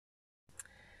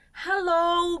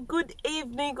Hello, good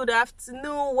evening, good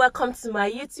afternoon. Welcome to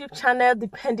my YouTube channel,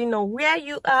 depending on where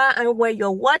you are and where you're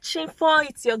watching from.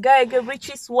 It's your girl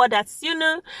Richie's Word, as you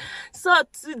know. So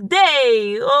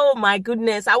today, oh my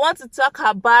goodness, I want to talk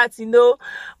about,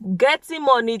 getting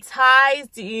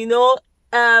monetized,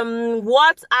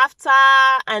 what after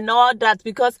and all that,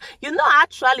 because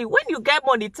actually when you get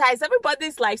monetized,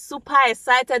 everybody's like super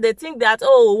excited. They think that,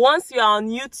 oh, once you're on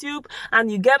YouTube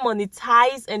and you get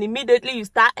monetized and immediately you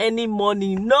start earning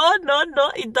money. No,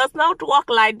 it does not work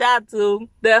like that.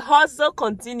 The hustle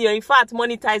continue. In fact,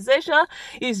 monetization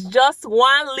is just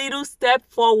one little step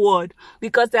forward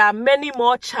because there are many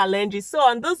more challenges. So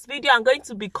on this video, I'm going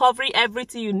to be covering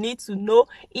everything you need to know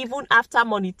even after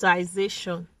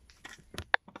monetization.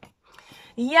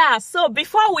 Yeah, so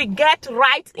before we get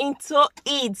right into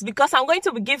it, because I'm going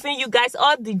to be giving you guys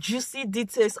all the juicy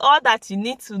details, all that you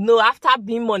need to know after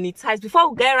being monetized. Before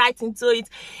we get right into it,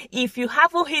 if you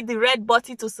haven't hit the red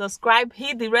button to subscribe,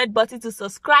 hit the red button to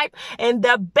subscribe and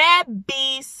the bell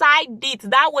beside it.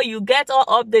 That way you get all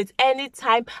updates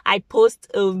anytime I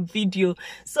post a video.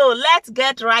 So let's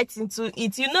get right into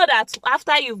it. You know that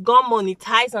after you've gone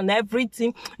monetized on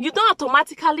everything, you don't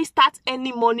automatically start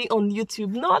earning money on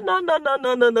YouTube. No.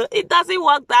 It doesn't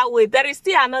work that way. There is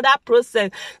still another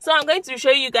process. So I'm going to show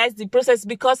you guys the process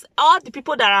because all the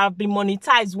people that have been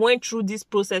monetized went through this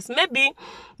process. Maybe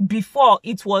before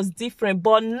it was different,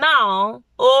 but now,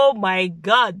 oh my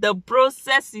God, the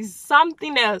process is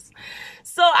something else.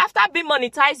 So after being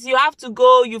monetized, you have to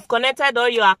go, you've connected all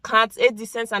your accounts,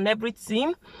 AdSense and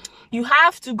everything. You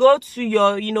have to go to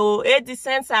your,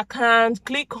 AdSense account,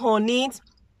 click on it.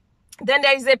 Then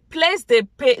there is a place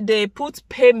they put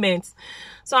payments.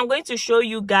 So I'm going to show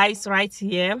you guys right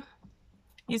here.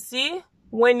 You see,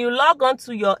 when you log on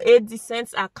to your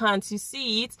AdSense account, you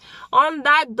see it under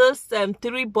this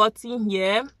three button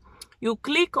here. You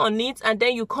click on it and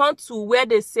then you come to where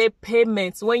they say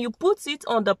payments. When you put it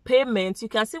on the payments, you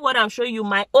can see what I'm showing you.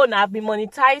 My own, I've been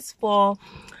monetized for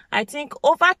I think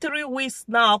over 3 weeks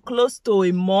now, close to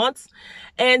a month.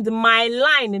 And my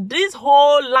line, this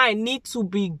whole line needs to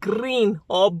be green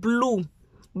or blue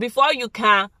before you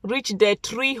can reach the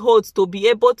threshold to be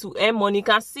able to earn money. You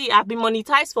can see I've been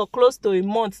monetized for close to a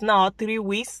month now, 3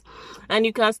 weeks. And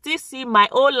you can still see my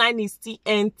whole line is still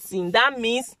empty. That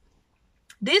means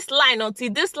this line,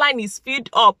 until this line is filled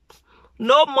up,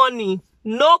 no money,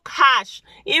 no cash,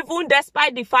 even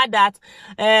despite the fact that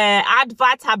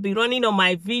adverts have been running on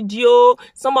my video.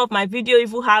 Some of my video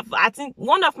even have, I think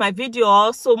one of my video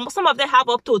also, some of them have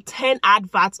up to 10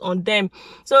 adverts on them.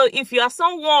 So if you are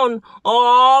someone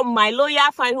or my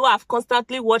loyal fan who have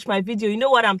constantly watched my video, you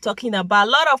know what I'm talking about. A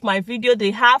lot of my video,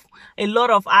 they have a lot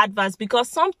of adverts because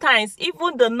sometimes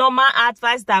even the normal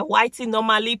adverts that Whitey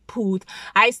normally put,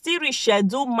 I still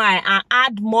reschedule mine and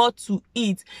add more to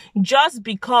it just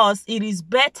because it is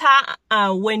better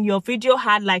when your video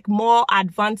had like more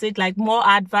advantage, like more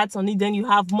adverts on it, then you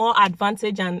have more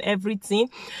advantage and everything.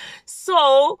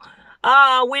 So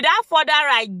without further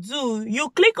ado, you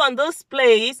click on this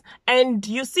place and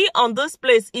you see on this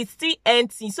place it's still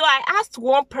empty. So I asked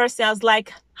one person, I was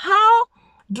like, how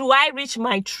do I reach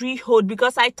my threshold?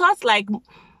 Because I thought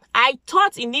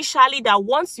initially that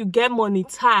once you get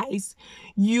monetized,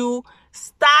 you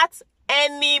start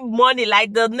any money,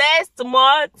 like the next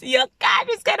month your card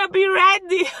is gonna be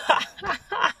ready.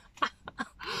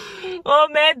 Oh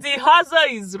man, the hustle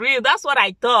is real. That's what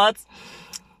I thought.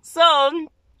 So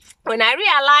when I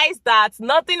realized that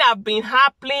nothing have been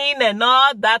happening and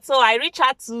all that, so I reached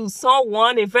out to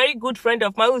someone, a very good friend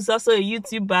of mine who's also a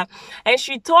YouTuber, and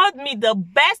she told me the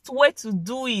best way to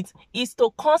do it is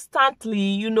to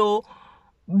constantly,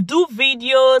 do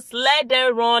videos, let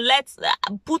them run, let's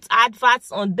put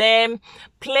adverts on them,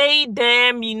 play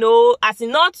them, as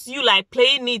in not you like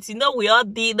playing it, we all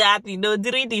did that,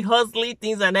 during the hustling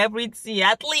things and everything,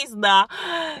 at least now,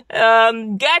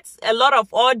 get a lot of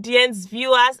audience,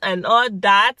 viewers and all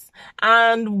that,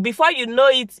 and before you know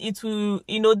it, it will,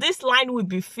 this line will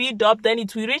be filled up, then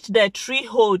it will reach the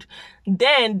threshold.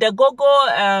 Then the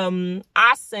Google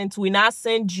Ascent will now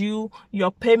send you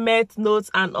your payment notes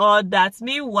and all that.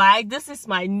 Meanwhile, this is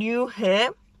my new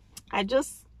hair. I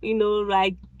just,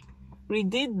 like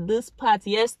redid this part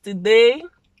yesterday.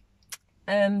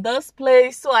 And this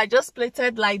place, so I just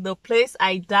plated like the place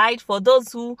I dyed. For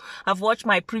those who have watched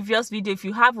my previous video, if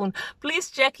you haven't, please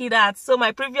check it out. So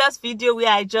my previous video where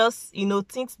I just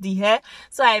tint the hair,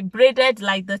 so I braided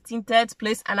like the tinted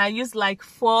place and I used like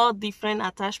 4 different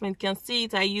attachments. You can see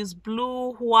it. I use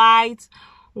blue, white,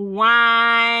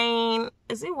 wine,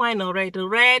 is it wine or red?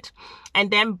 Red,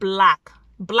 and then black.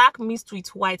 black mixed with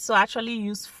white, so I actually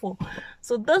use 4.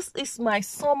 So this is my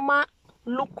summer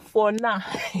look for now.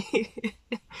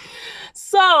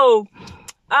 So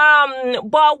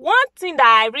but one thing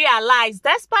that I realized,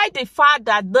 despite the fact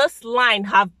that this line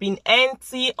have been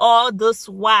empty all this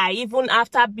while, even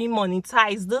after being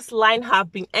monetized, this line have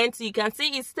been empty. You can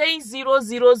see it stays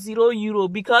 000 euro,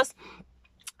 because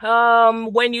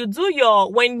when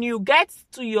you get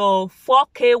to your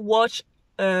 4K watch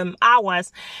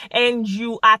hours and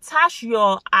you attach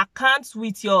your accounts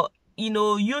with your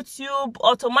YouTube,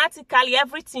 automatically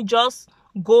everything just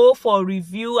go for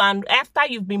review. And after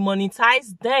you've been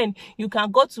monetized, then you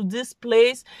can go to this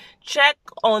place, check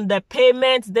on the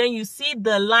payment, then you see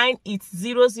the line, it's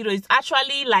 00. It's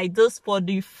actually like this for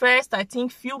the first, I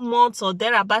think, few months or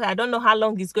thereabout. I don't know how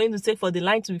long it's going to take for the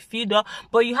line to be filled up,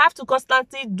 but you have to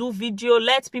constantly do video,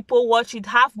 let people watch it,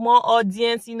 have more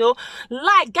audience,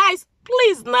 like, guys,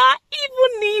 please now,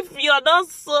 even if you're not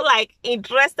so like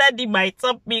interested in my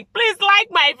topic, please like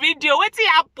my video. What's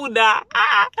happen now?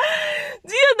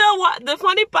 Do you know what the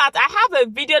funny part? I have a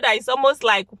video that is almost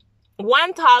like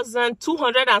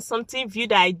 1,200 and something view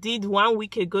that I did 1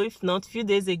 week ago, if not few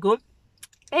days ago,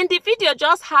 and the video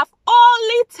just have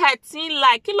only 13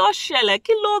 like kilo share,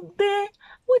 kilo there.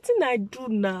 What did I do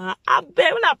now? I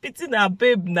bet when I pity na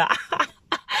babe now.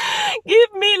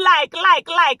 Give me like,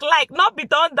 not be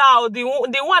done down the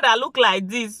one that look like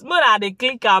this. More than they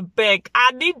click a back.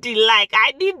 I need the like.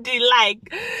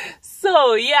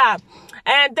 So yeah.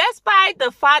 And despite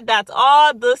the fact that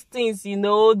all those things,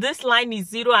 this line is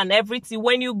 0 and everything,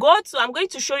 when you go to, I'm going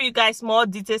to show you guys more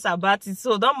details about it,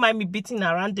 so don't mind me beating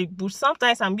around the bush.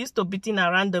 Sometimes I'm used to beating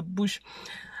around the bush.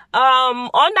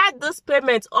 Under this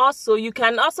payment also, you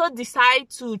can also decide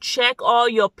to check all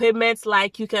your payments.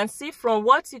 Like you can see from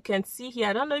what you can see here,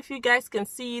 I don't know if you guys can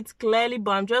see it clearly,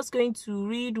 but I'm just going to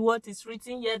read what is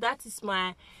written here. That is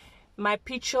my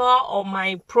picture or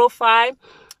my profile.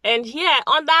 And here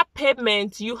under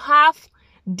payment, you have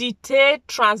detailed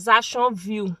transaction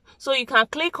view, so you can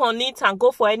click on it and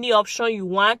go for any option you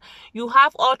want. You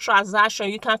have all transaction,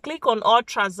 you can click on all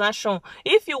transaction.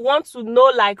 If you want to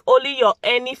know like only your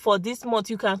earning for this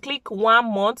month, you can click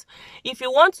 1 month. If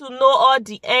you want to know all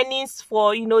the earnings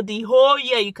for the whole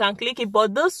year, you can click it.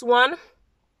 But this one,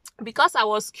 because I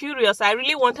was curious, I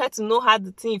really wanted to know how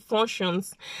the thing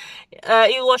functions.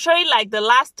 It was showing like the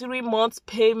last 3 months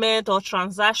payment or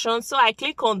transaction. So I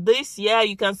click on this year.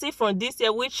 You can see from this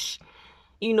year, which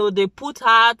they put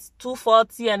out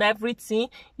 240 and everything.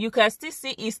 You can still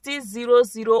see it's still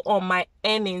 00 on my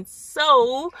earnings.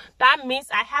 So that means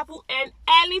I haven't earned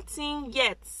anything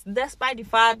yet, despite the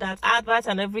fact that adverts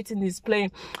and everything is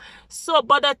playing. So,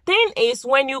 but the thing is,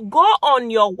 when you go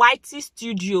on your YT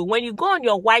Studio, like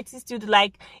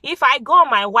if I go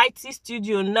on my YT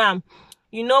Studio now,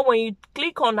 when you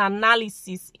click on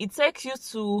analysis, it takes you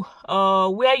to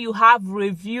where you have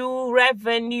review,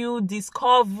 revenue,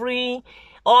 discovery,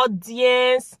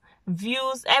 audience,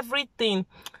 views, everything.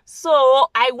 So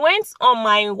I went on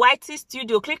my YT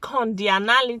Studio, click on the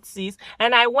analysis,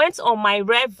 and I went on my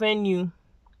revenue.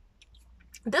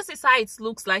 This is how it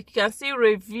looks like. You can see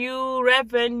review,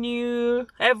 revenue,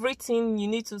 everything you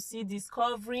need to see,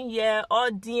 discovery here,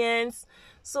 audience.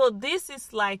 So this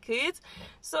is like it.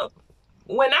 So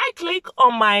when I click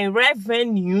on my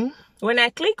revenue,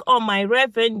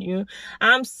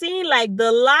 I'm seeing like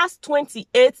the last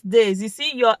 28 days. You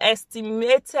see your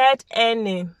estimated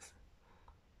earnings.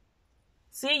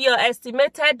 See your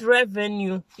estimated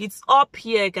revenue. It's up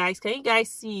here, guys. Can you guys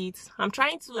see it? I'm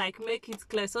trying to like make it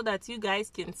clear so that you guys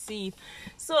can see it.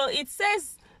 So it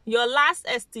says your last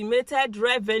estimated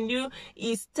revenue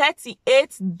is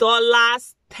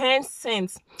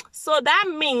 $38.10. So that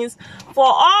means for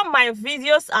all my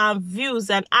videos and views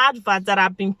and adverts that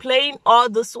I've been playing all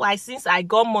this while since I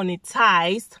got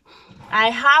monetized,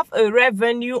 I have a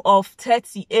revenue of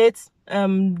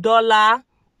 $38.10.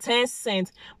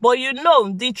 But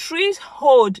the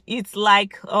threshold is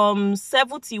like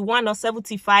 71 or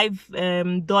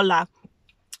 $75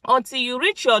 until you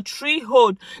reach your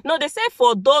threshold. No, they say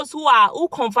for those who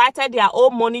converted their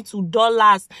own money to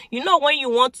dollars, when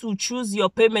you want to choose your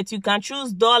payment, you can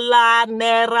choose dollar,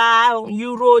 naira,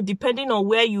 euro, depending on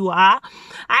where you are.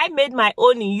 I made my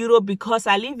own in euro because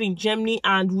I live in Germany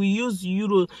and we use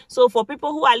euro. So for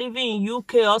people who are living in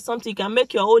UK or something, you can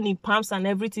make your own in pounds and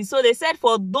everything. So they said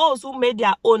for those who made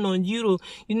their own on euro,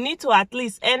 you need to at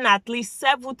least earn at least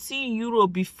 70 euro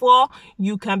before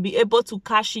you can be able to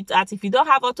cash it out. If you don't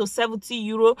have 64 to 70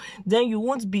 euro, then you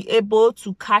won't be able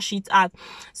to cash it out.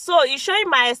 So it's showing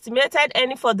my estimated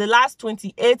earning for the last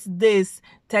 28 days,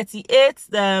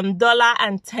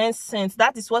 $38.10.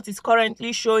 That is what is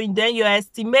currently showing. Then your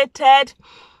estimated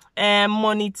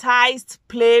monetized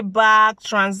playback,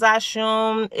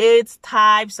 transaction, 8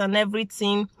 types and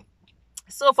everything.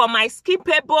 So for my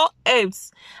skippable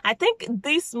ads, I think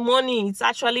this money is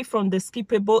actually from the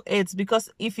skippable ads, because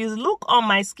if you look on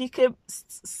my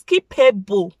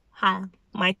skippable,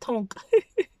 my tongue.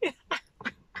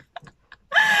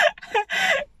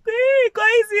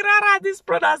 This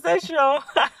pronunciation.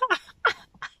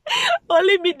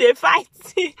 Only me they fight.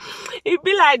 It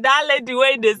be like that lady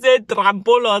when they say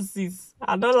trampolisis.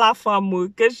 I don't laugh at her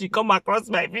because she come across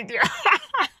my video.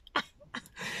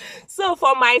 So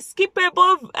for my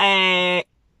skippable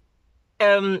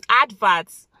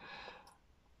adverts,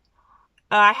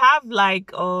 I have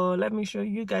like, let me show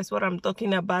you guys what I'm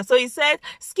talking about. So it said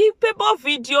skippable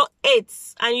video 8,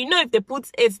 and you know if they put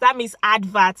 8, that means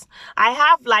adverts. I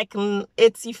have like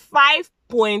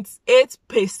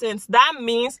 85.8%. That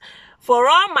means for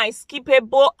all my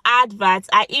skippable adverts,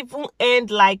 I even earned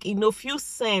like, you know, few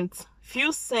cents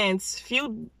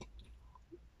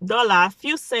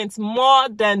more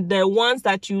than the ones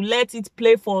that you let it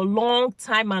play for a long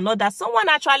time and all that. Someone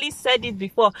actually said it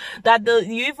before, that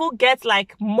you even get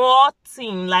like more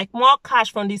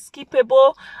cash from the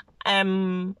skippable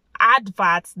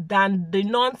adverts than the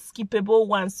non-skippable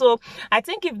ones. So I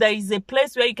think if there is a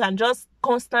place where you can just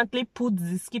constantly put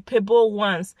the skippable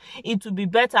ones, it will be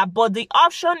better. But the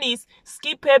option is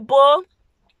skippable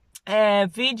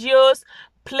videos,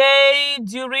 play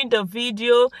during the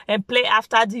video and play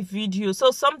after the video.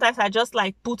 So sometimes I just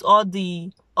like put all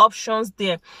the options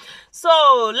there. So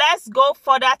let's go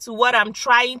further to what I'm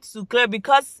trying to clear,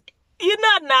 because you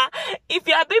know now, if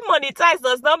you are being monetized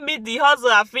does not mean the hustle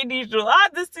are finished. All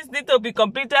these things need to be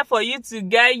completed for you to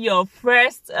get your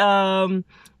first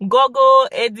Google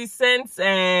AdSense.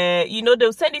 You know,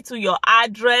 they'll send it to your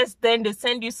address, then they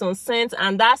send you some cents,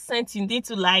 and that cent you need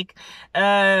to like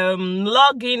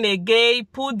log in again,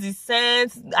 put the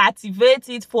cents, activate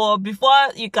it before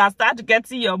you can start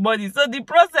getting your money. So the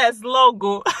process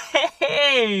long.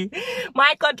 Hey,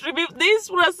 my this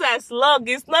process long.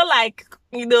 It's not like,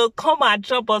 you know, come and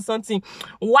chop or something.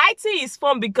 Whitey is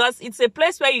fun because it's a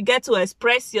place where you get to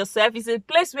express yourself. It's a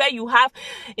place where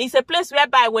it's a place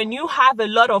whereby when you have a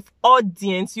lot of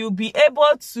audience, you'll be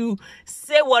able to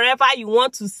say whatever you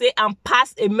want to say and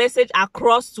pass a message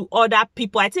across to other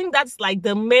people. I think that's like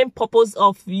the main purpose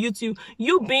of YouTube.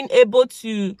 You being able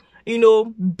to, you know,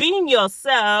 being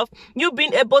yourself, you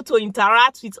being able to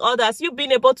interact with others, you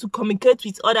being able to communicate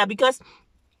with others. Because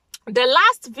the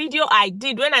last video I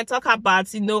did, when I talk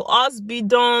about, you know, us be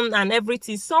done and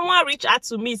everything, someone reached out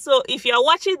to me. So if you're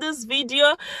watching this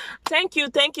video, thank you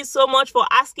so much for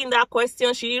asking that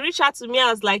question. She reached out to me.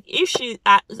 I was like, if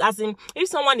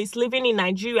someone is living in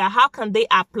Nigeria, how can they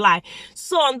apply?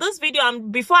 So on this video,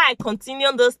 before I continue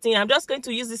on this thing, I'm just going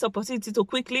to use this opportunity to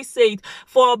quickly say it.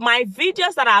 For my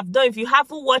videos that I've done, if you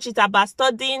haven't watched it, about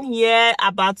studying here,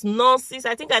 about nonsense,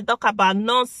 I think I talk about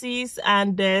nonsense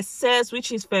and sales,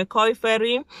 which is for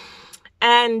Koiferi.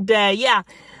 And yeah,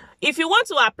 if you want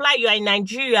to apply, you are in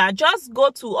Nigeria, just go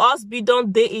to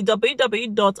osbidon.de,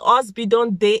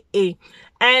 www.osbidon.de,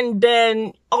 and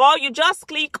then, or you just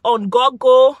click on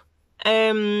Google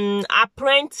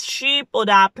apprenticeship or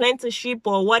the apprenticeship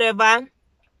or whatever,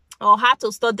 or how to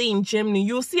study in Germany.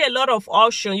 You see a lot of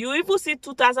options. You even see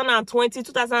 2020,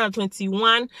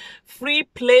 2021 free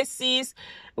places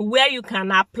where you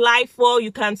can apply for.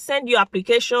 You can send your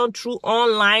application through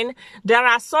online. There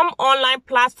are some online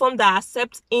platforms that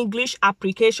accept English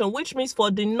application, which means for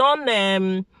the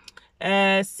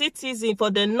citizen,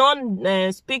 for the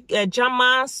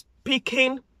German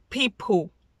speaking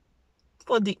people,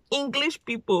 for the English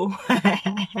people.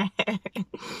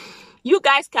 You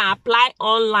guys can apply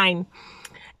online.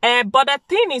 But the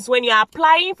thing is, when you're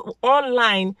applying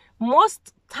online,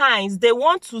 most times they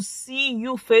want to see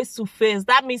you face to face.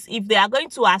 That means if they are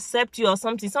going to accept you or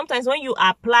something, sometimes when you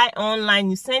apply online,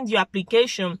 you send your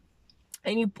application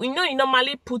and you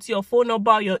normally put your phone number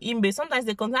or your email. Sometimes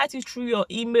they contact you through your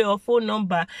email or phone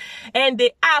number, and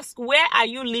they ask, where are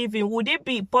you living? Would it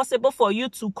be possible for you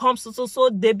to come so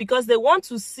day? Because they want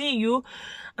to see you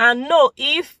and know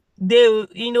if they,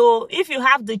 you know, if you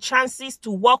have the chances to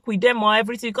work with them or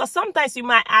everything. Because sometimes you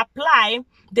might apply,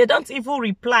 they don't even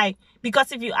reply.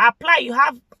 Because if you apply, you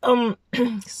have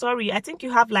sorry, I think you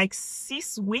have like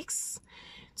 6 weeks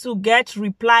to get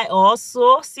reply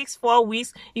also 6-4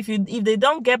 weeks. If they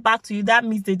don't get back to you, that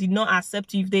means they did not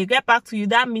accept you. If they get back to you,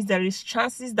 that means there is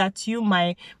chances that you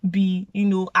might be, you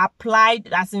know, applied,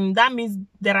 as in that means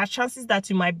there are chances that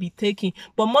you might be taking.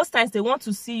 But most times they want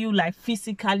to see you like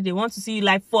physically. They want to see you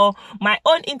like, for my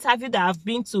own interview that I've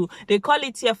been to, they call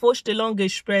it here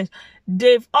Vorstellungsgespräch.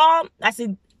 They've all, as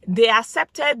in, they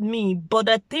accepted me, but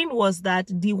the thing was that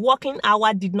the working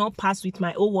hour did not pass with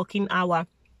my own working hour.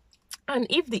 And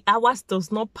if the hours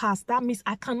does not pass, that means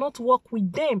I cannot work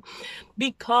with them,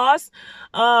 because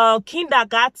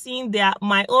kindergarten,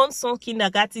 my own son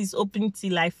kindergarten is open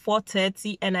till like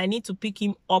 4:30, and I need to pick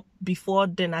him up before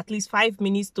then, at least 5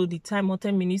 minutes to the time or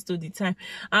 10 minutes to the time.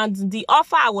 And the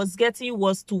offer I was getting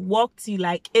was to work till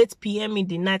like 8 p.m. in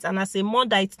the night, and as a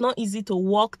mother, it's not easy to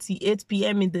work till 8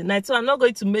 p.m. in the night. So I'm not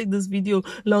going to make this video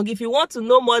long. If you want to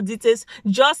know more details,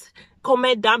 just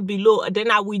comment down below, then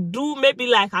I will do maybe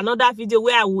like another video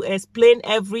where I will explain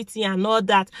everything and all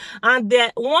that. And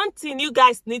the one thing you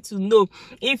guys need to know,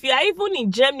 if you are even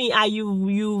in Germany and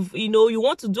you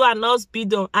want to do an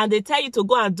hospital and they tell you to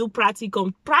go and do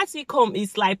practicum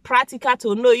is like practical,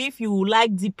 to know if you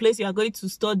like the place you are going to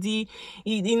study.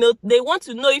 You know, they want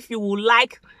to know if you will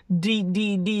like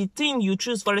the thing you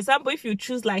choose. For example, if you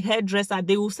choose like hairdresser,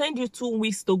 they will send you 2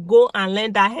 weeks to go and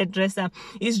learn that hairdresser.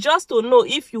 It's just to know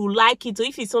if you like it, or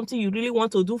if it's something you really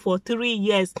want to do for 3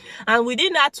 years. And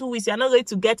within that 2 weeks, you're not going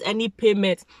to get any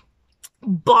payment,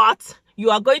 but you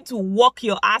are going to work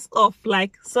your ass off.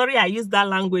 Like, sorry, I use that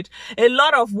language. A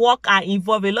lot of work are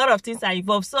involved. A lot of things are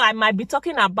involved. So I might be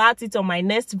talking about it on my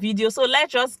next video. So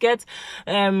let's just get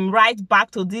right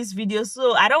back to this video.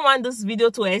 So I don't want this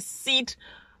video to exceed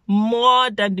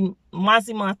more than the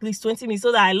maximum, at least 20 minutes,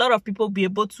 so that a lot of people be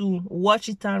able to watch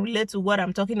it and relate to what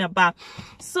I'm talking about.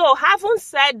 So having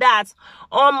said that,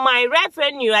 on my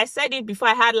revenue, I said it before,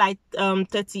 I had like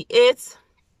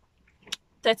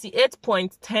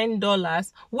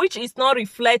 $38.10, which is not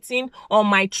reflecting on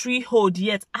my threshold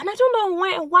yet, and I don't know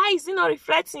why is it not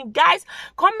reflecting. Guys,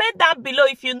 comment down below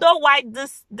if you know why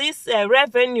this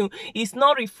revenue is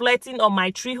not reflecting on my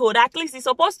threshold. At least it's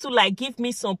supposed to like give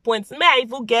me some points. May I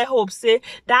even get hope say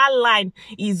that line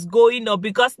is going up,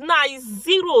 because now it's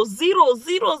 0, 0,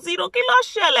 0, 0.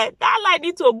 That line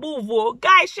need to move. Oh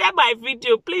guys, share my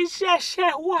video, please.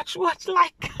 Share, watch,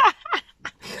 like.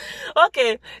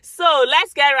 Okay, so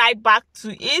let's get right back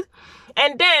to it.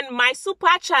 And then my super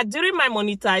chat, during my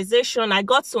monetization, I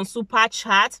got some super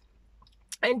chat.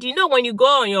 And you know, when you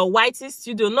go on your YT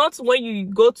Studio, not when you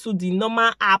go to the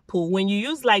normal Apple, when you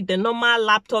use like the normal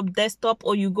laptop, desktop,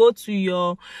 or you go to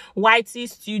your YT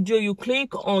Studio, you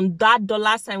click on that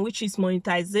 $sign, which is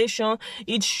monetization.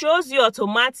 It shows you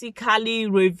automatically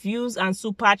reviews and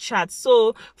super chats.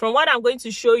 So from what I'm going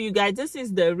to show you guys, this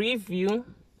is the review.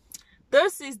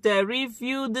 This is the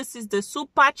review. This is the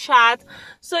super chat.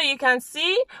 So you can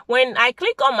see when I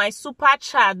click on my super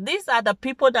chat, these are the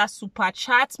people that super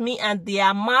chat me and the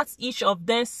amount each of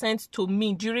them sent to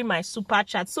me during my super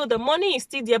chat. So the money is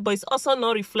still there, but it's also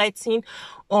not reflecting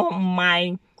on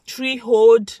my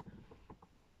threshold.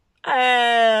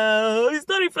 It's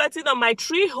not reflecting on my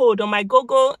threshold on my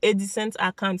Google AdSense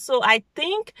account. So I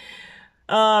think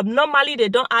normally they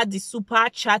don't add the super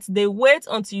chat. They wait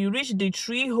until you reach the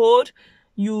threshold,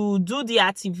 you do the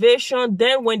activation,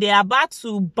 then when they are about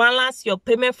to balance your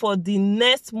payment for the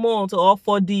next month or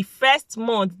for the first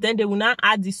month, then they will now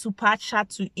add the super chat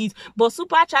to it. But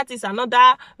super chat is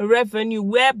another revenue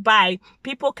whereby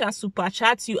people can super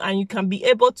chat you and you can be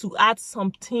able to add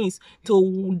some things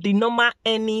to the normal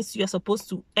earnings you're supposed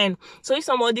to earn. So if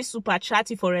somebody super chat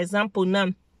you, for example,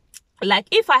 now, like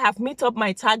if I have met up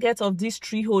my target of this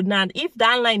threshold now, if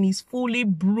that line is fully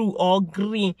blue or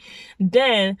green,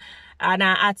 then and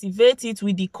I activate it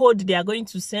with the code they are going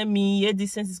to send me,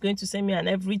 AdSense is going to send me and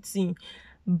everything,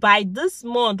 by this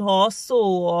month or so,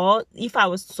 or if I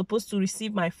was supposed to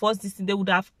receive my first listing, they would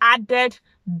have added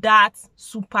that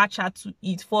super chat to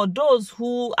it. For those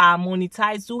who are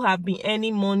monetized, who have been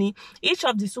earning money, each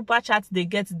of the super chats they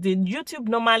get, the YouTube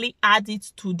normally add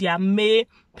it to their May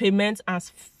payment and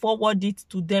forward it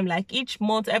to them. Like each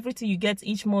month, everything you get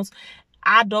each month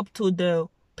add up to the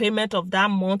payment of that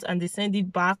month and they send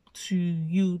it back to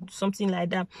you, something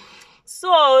like that.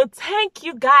 So thank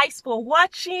you guys for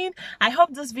watching. I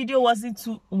hope this video was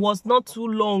not too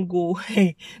long.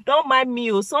 Don't mind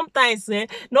me. Sometimes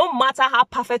no matter how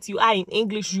perfect you are in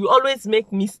English, you always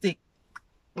make mistake.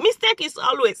 Mistake is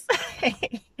always.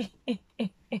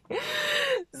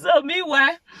 So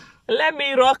meanwhile, let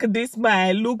me rock this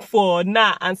my look for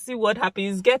now and see what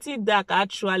happens. It's getting dark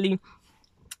actually.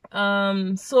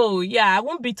 So yeah, I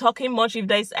won't be talking much. If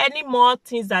there's any more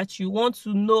things that you want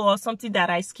to know or something that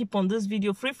I skip on this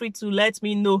video, feel free to let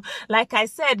me know. Like I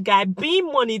said, guys,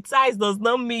 being monetized does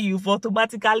not mean you've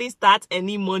automatically start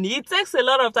any money. It takes a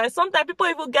lot of time. Sometimes people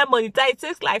even get monetized. It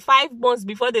takes like 5 months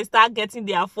before they start getting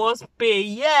their first pay.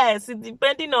 Yes,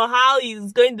 depending on how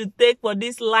it's going to take for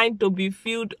this line to be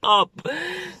filled up.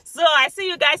 So I see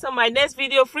you guys on my next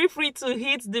video. Feel free to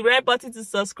hit the red button to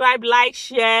subscribe, like,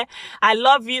 share. I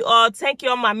love you all. Thank you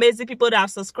all my amazing people that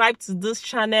have subscribed to this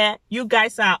channel. You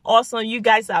guys are awesome. You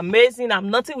guys are amazing. I'm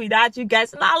nothing without you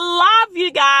guys, and I love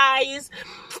you guys.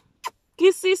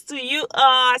 Kisses to you.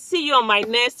 See you on my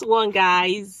next one,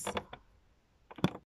 guys.